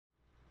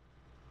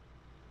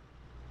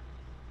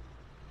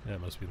That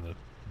must be in the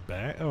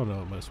back. Oh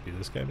no, it must be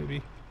this guy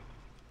maybe.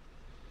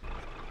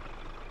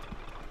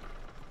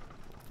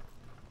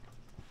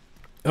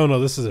 Oh no,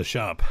 this is a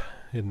shop,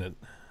 isn't it?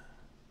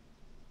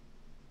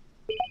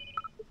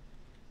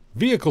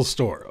 Vehicle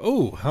store.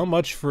 Oh, how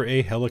much for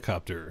a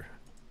helicopter?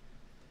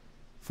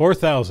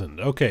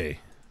 4,000. Okay.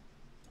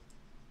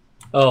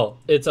 Oh,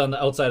 it's on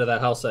the outside of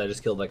that house that I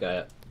just killed that guy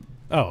at.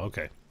 Oh,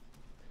 okay.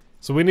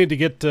 So we need to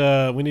get,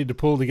 we need to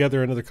pull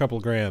together another couple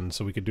grand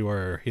so we could do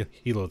our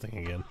helo thing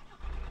again.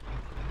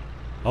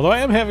 Although I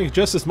am having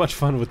just as much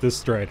fun with this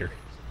Strider.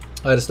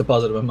 I just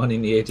deposited my money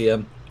in the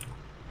ATM.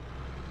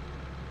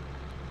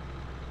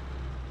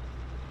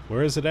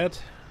 Where is it at?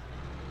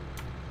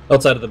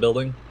 Outside of the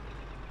building.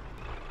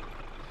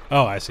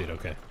 Oh, I see it.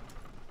 Okay.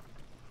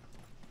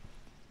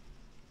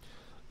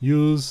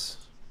 Use.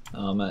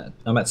 I'm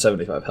at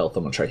 75 health.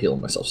 I'm gonna try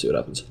healing myself. See what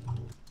happens.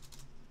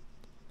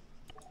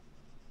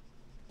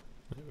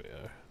 There we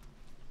are.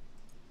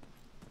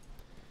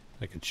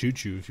 I could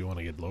shoot you if you want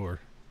to get lower.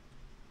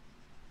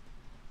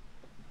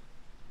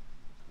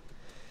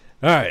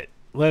 All right.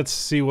 Let's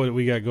see what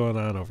we got going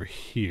on over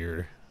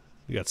here.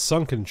 We got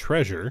sunken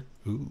treasure.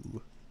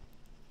 Ooh.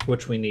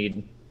 Which we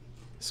need.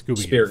 Scuba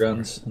Spear gear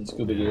guns and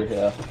scuba gear.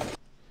 Yeah.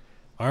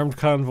 Armed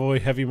convoy,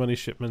 heavy money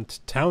shipment,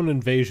 town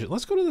invasion.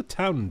 Let's go to the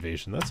town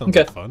invasion. That sounds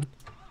like fun.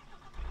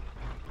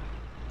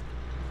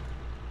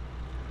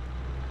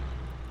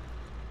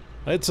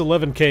 It's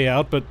 11K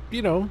out, but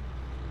you know,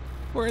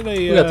 we're in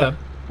a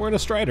we're in a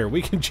Strider.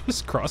 We can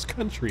just cross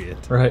country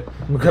it. Right.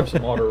 I'm gonna grab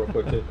some water real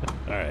quick too.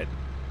 All right.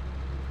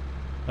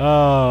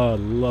 Oh,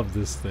 love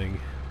this thing.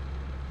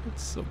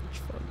 It's so much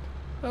fun.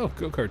 Oh,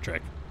 go-kart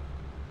track.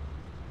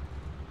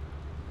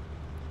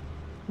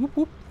 Whoop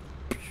whoop.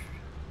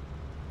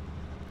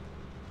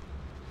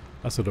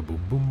 I said a boom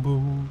boom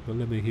boom. But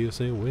let me hear you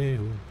say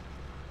well.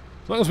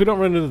 As long as we don't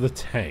run into the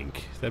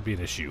tank, that'd be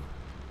an issue.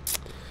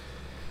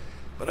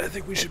 But I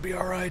think we should be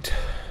all right.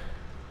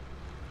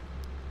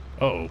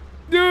 Uh-oh.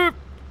 Yeah,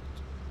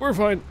 we're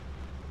fine.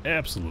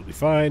 Absolutely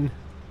fine.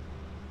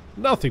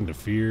 Nothing to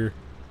fear.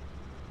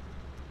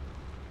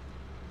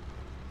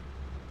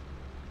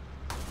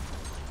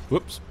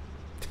 Whoops.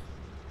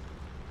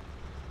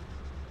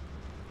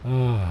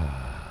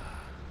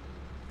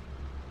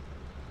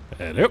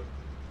 And up.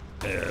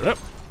 And up.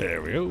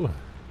 There we go.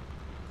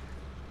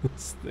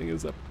 This thing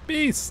is a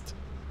beast.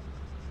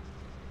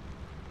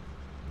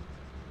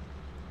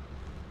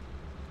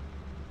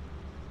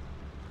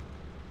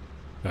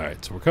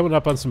 Alright, so we're coming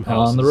up on some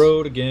houses. On the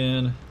road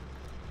again.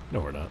 No,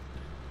 we're not.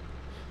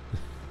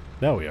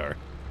 Now we are.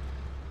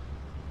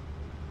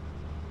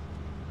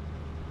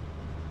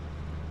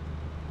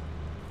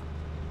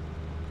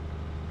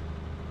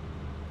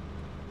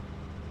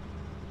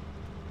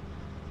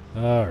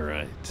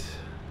 Alright.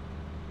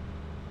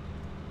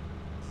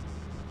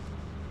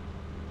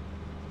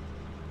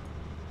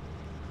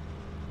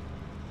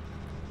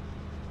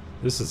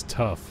 This is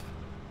tough.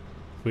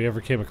 If we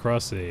ever came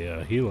across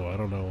a helo, I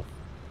don't know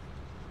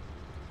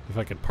if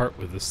I could part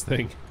with this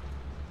thing.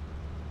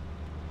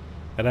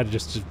 And I'd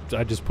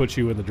just put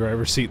you in the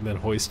driver's seat and then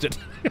hoist it.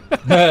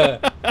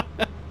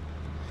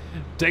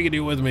 Taking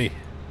you with me.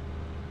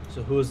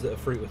 So who is the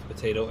freak with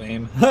potato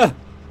aim?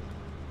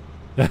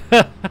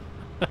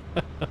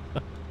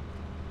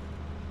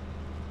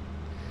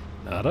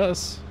 Not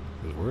us,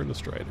 because we're in a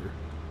Strider.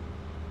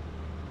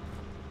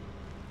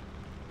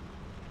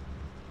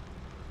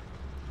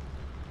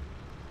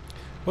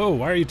 Whoa,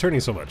 why are you turning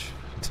so much?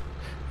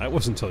 I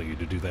wasn't telling you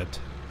to do that,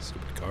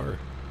 stupid car.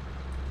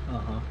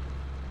 Uh-huh.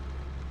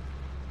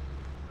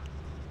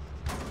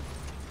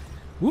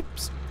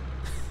 Whoops.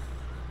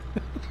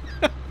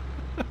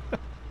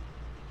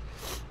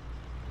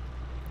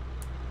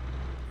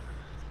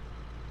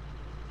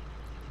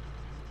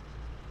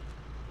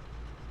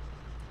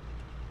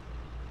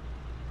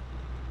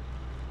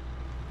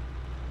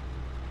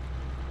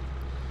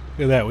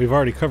 Look at that, we've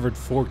already covered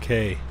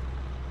 4K.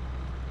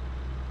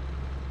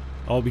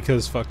 All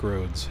because fuck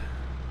roads.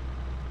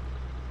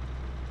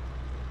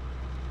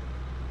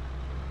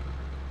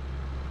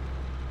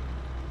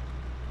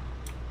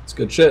 It's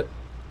good shit.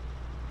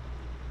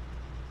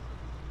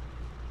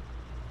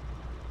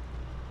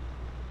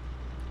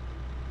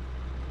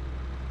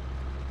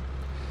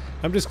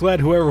 I'm just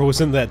glad whoever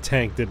was in that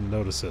tank didn't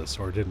notice us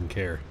or didn't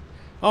care.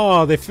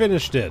 Oh, they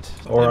finished it.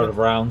 Or out of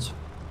rounds.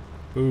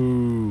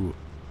 Ooh.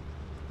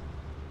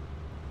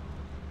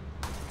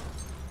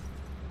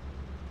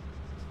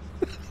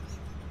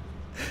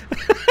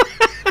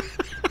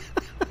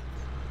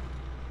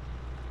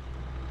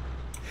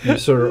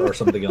 Or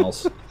something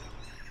else.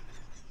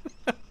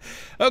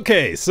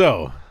 Okay,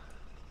 so.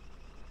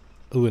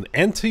 Ooh, an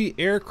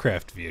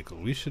anti-aircraft vehicle.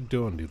 We should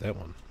go and do that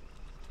one.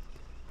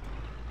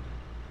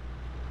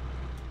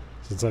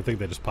 Since I think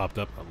they just popped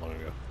up not long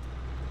ago.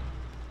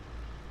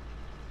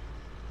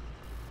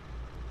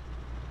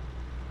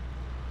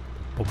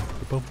 Boom,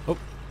 boom, oh,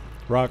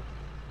 rock.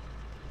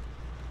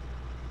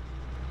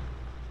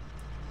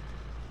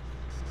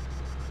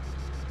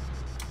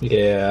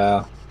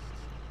 Yeah.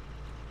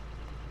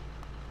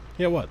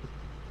 Yeah, what?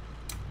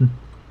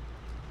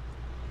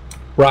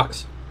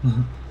 Rocks.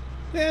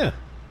 Yeah.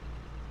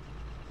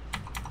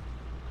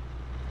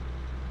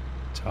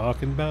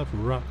 Talking about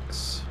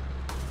rocks.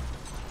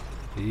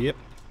 Yep.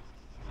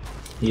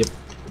 Yep.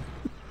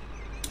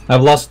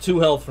 I've lost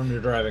 2 health from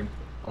your driving.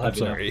 I'm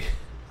sorry.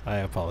 I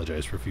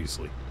apologize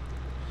profusely.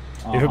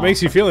 Uh-huh. If it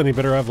makes you feel any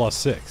better, I've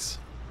lost 6.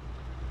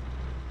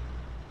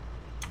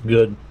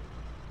 Good.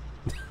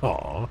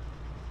 Aww.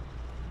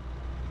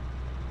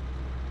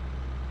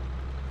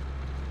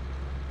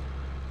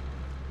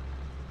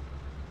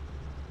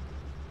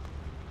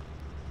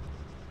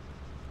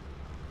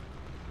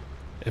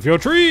 If you're a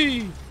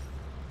tree!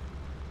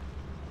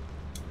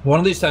 One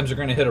of these times you're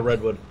going to hit a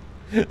redwood.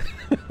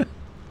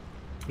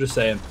 Just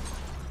saying.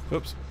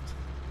 Oops.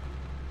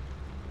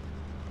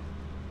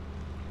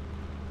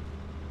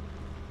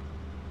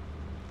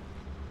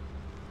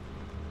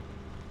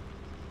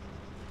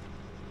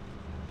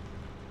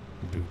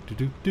 Do do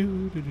do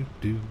do do do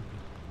do.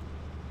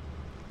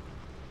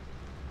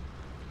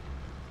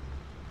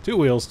 2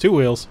 wheels, 2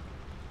 wheels.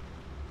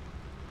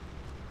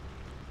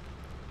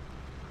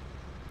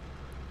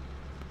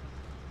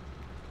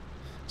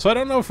 So I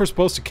don't know if we're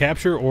supposed to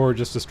capture or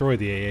just destroy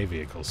the AA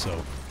vehicle,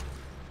 so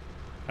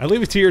I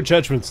leave it to your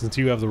judgment since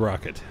you have the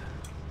rocket.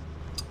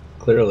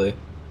 Clearly.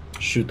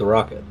 Shoot the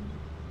rocket.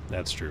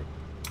 That's true.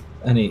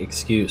 Any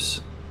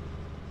excuse.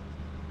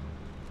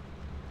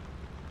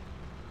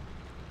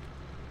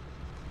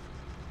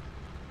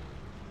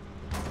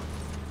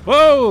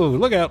 Whoa!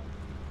 Look out!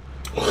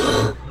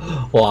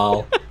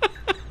 Wow.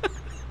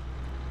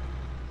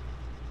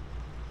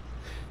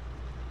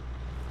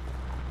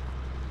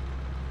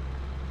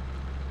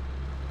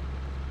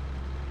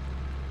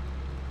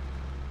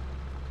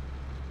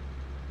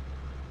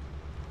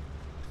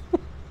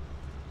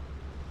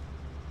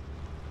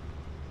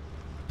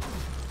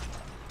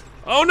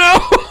 Oh no!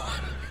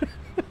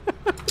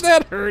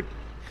 That hurt.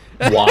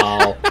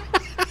 Wow.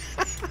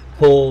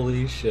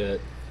 Holy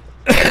shit.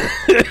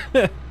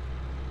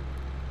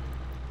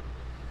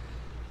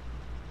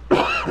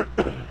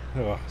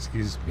 Oh,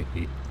 excuse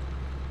me.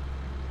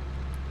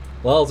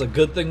 Well, it's a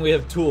good thing we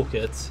have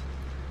toolkits.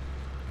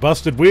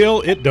 Busted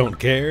wheel, it don't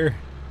care.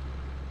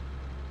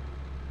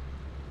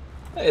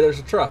 Hey, there's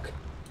a truck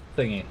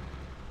thingy.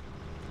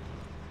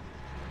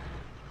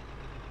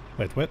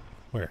 Wait, what?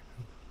 Where?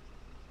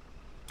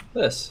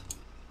 This.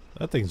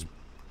 That thing's...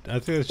 I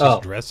think it's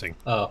just dressing.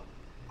 Oh.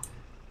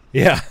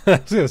 Yeah, I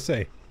was gonna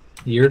say.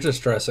 You're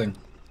just dressing.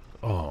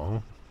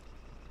 Oh.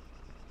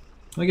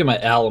 Let me get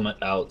my element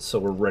out so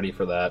we're ready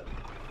for that.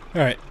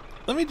 Alright,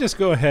 let me just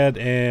go ahead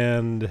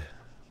and...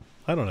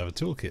 I don't have a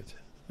toolkit.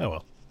 Oh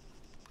well.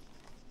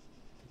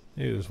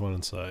 Maybe there's one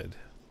inside.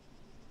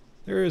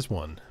 There is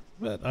one,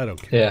 but I don't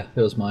care. Yeah,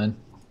 it was mine.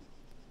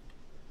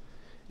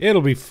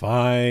 It'll be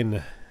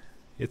fine.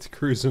 It's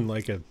cruising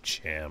like a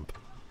champ.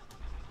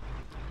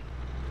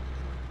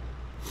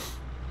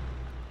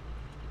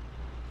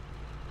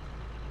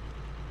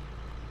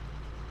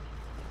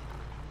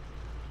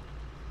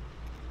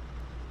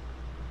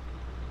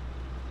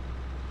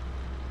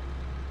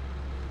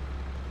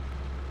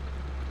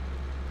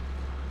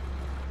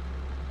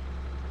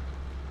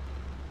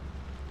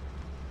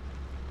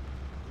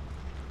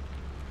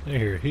 I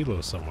hear a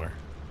helo somewhere.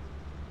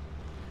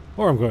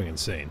 Or I'm going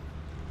insane.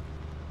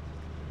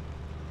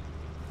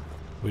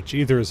 Which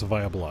either is a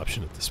viable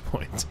option at this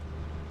point.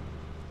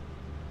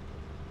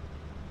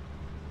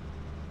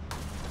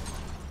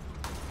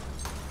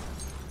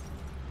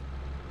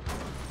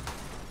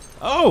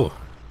 Oh!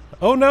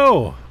 Oh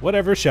no!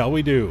 Whatever shall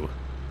we do?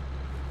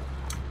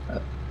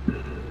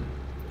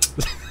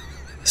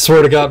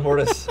 Swear to God,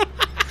 Mortus.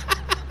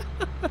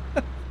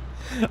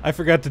 I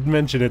forgot to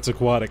mention it's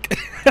aquatic.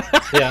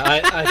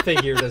 Yeah, I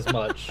figured as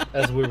much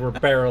as we were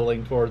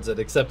barreling towards it,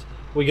 except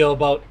we go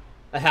about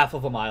a half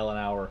of a mile an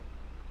hour.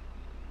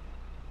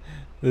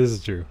 This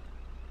is true.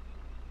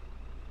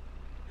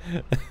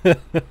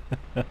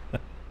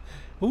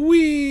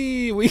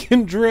 We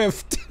can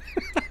drift.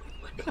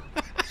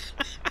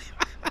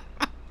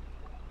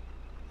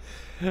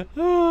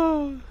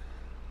 Oh.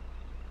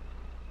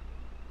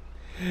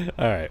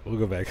 All right, we'll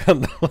go back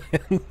on the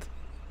land.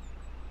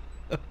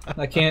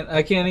 I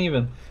can't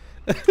even.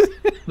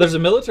 There's a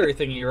military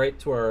thingy right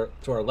to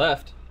our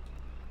left.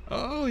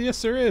 Oh,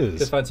 yes there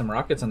Could is. find some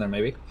rockets in there,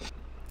 maybe.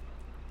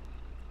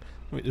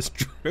 Let me just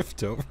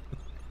drift over.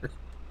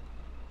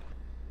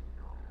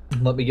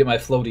 Let me get my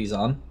floaties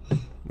on.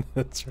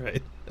 That's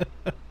right.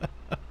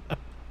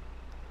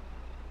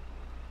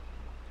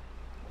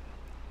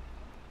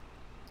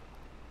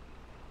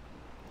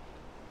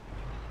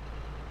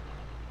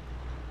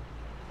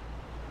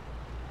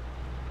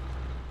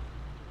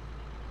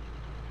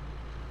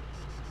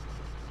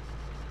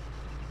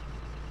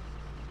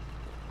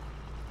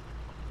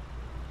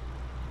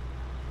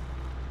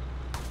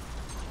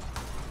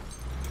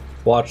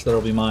 Watch,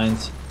 there'll be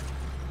mines.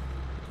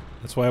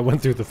 That's why I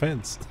went through the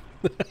fence.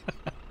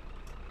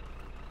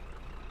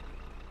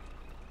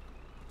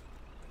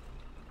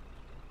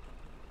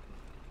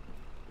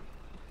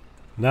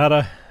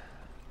 Nada.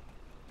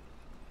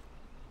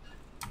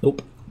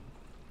 Nope.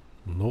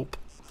 Nope.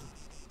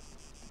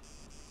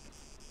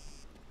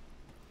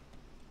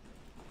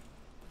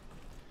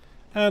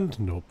 And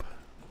nope.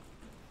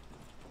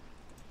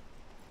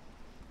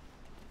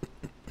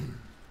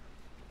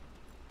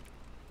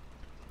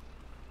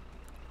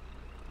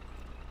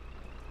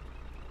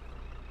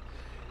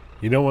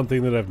 You know, one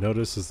thing that I've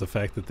noticed is the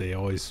fact that they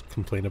always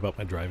complain about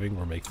my driving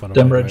or make fun of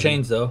my Dumb red driving.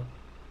 chains, though.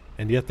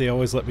 And yet they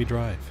always let me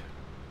drive.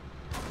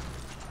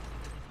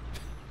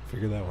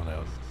 Figure that one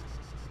out.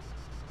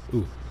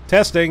 Ooh,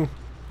 testing!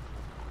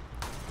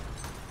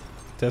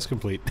 Test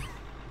complete.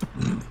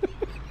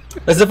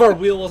 As if our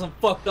wheel wasn't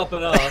fucked up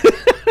enough.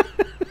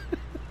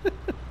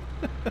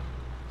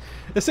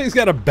 This thing's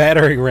got a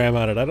battering ram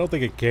on it. I don't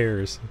think it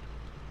cares.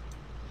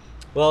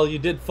 Well, you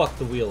did fuck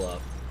the wheel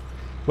up.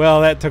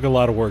 Well, that took a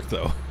lot of work,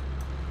 though.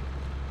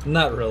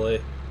 Not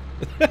really.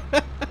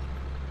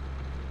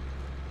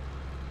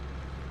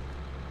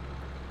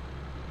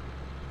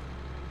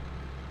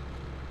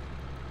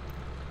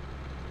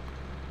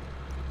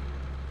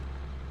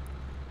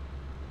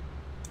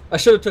 I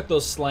should have took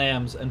those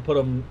slams and put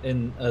them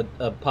in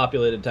a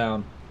populated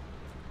town.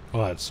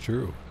 Well, that's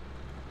true.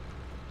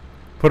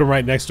 Put them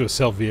right next to a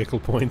sell vehicle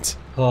point.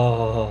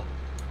 Oh,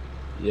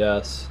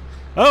 yes.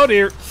 Oh,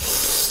 dear.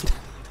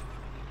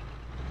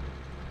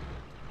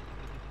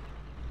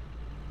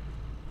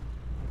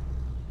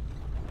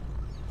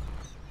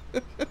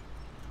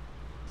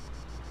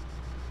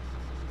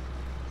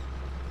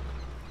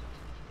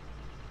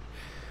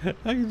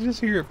 I can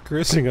just hear him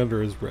cursing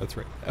under his breath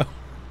right now.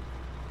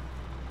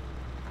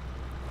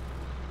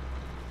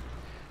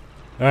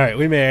 Alright,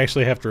 we may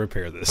actually have to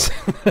repair this.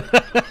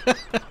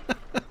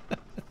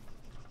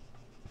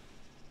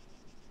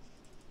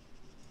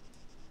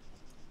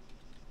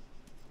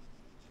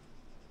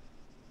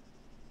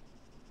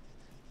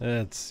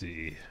 Let's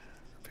see.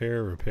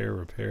 Repair, repair,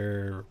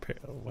 repair, repair.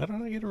 Why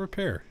don't I get a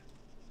repair?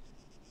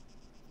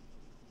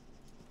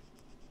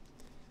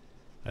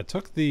 I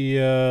took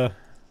the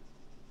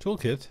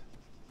toolkit.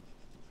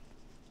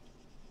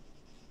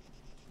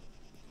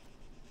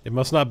 It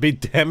must not be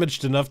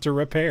damaged enough to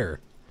repair.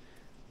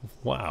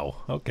 Wow,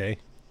 okay.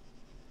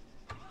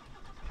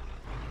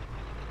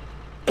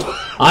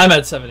 I'm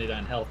at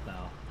 79 health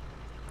now.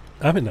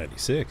 I'm at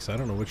 96. I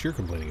don't know what you're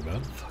complaining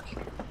about.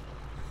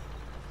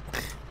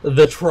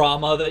 The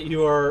trauma that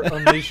you are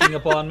unleashing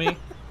upon me?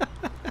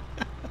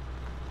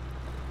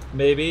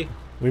 Maybe.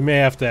 We may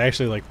have to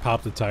actually like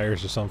pop the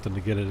tires or something to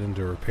get it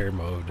into repair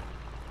mode.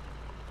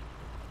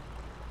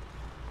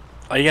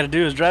 All you gotta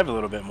do is drive a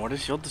little bit,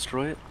 Mortus. You'll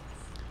destroy it.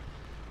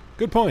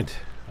 Good point.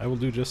 I will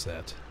do just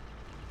that.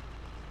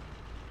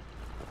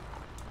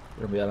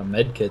 We're gonna be out of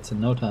med kits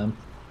in no time.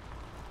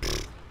 You're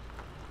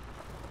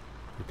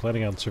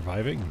planning on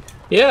surviving?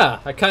 Yeah,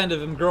 I kind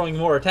of am growing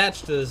more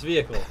attached to this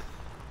vehicle.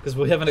 Because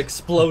we haven't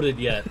exploded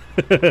yet.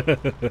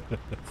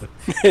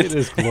 It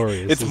is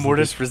glorious. It's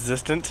Mortus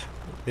resistant.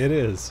 It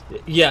is.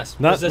 Yes,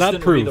 Not resistant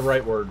would proof. be the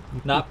right word.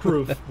 Not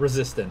proof,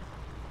 resistant.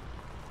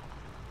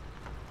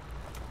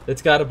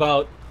 It's got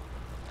about,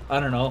 I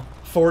don't know,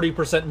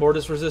 40%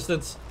 Mortus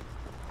resistance.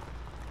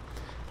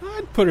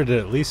 I'd put it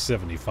at least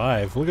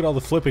 75. Look at all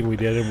the flipping we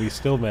did, and we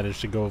still managed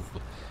to go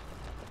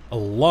a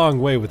long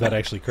way without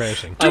actually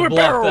crashing. I Do a blocked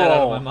barrel that out of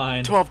roll my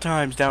mind. 12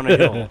 times down a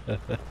hill.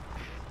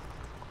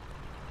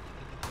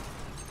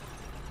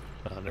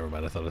 Oh, never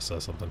mind. I thought I saw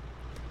something.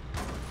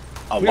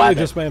 A Really wabbit.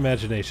 just my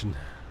imagination.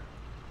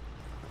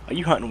 Are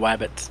you hunting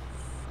wabbits?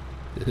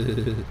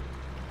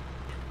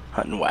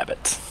 Hunting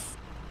wabbits.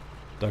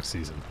 Duck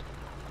season.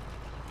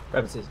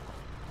 Rabbit season.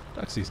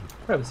 Duck season.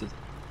 Rabbit season.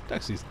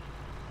 Duck season.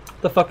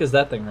 What the fuck is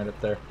that thing right up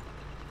there?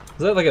 Is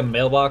that like a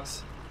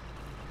mailbox?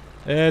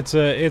 It's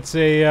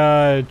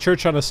a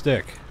church on a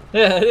stick.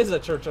 Yeah, it is a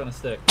church on a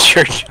stick.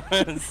 Church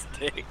on a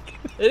stick.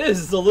 It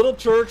is. It's a little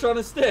church on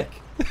a stick.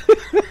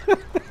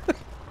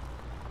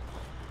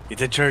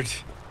 It's a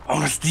church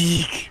on a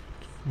stick.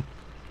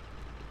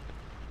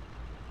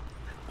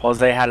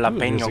 Jose Ooh, there's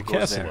Jalapeno a goes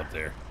castle there. up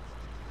there.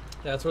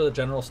 Yeah, that's where the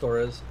general store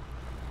is.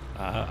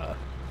 Ah.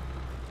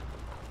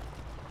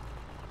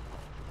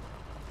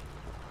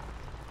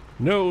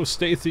 No,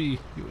 Stacy,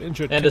 you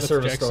injured And Kenneth a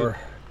service Jackson. store.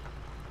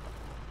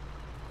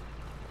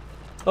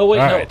 Oh wait,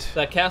 All no, right.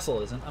 that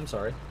castle isn't. I'm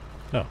sorry.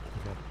 Oh, okay.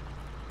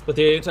 But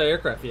the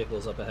anti-aircraft vehicle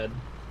is up ahead.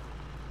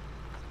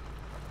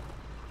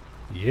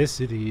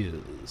 Yes, it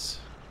is.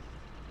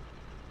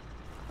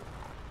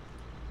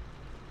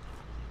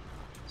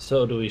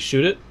 So do we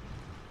shoot it?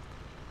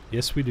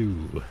 Yes, we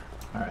do.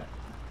 All right.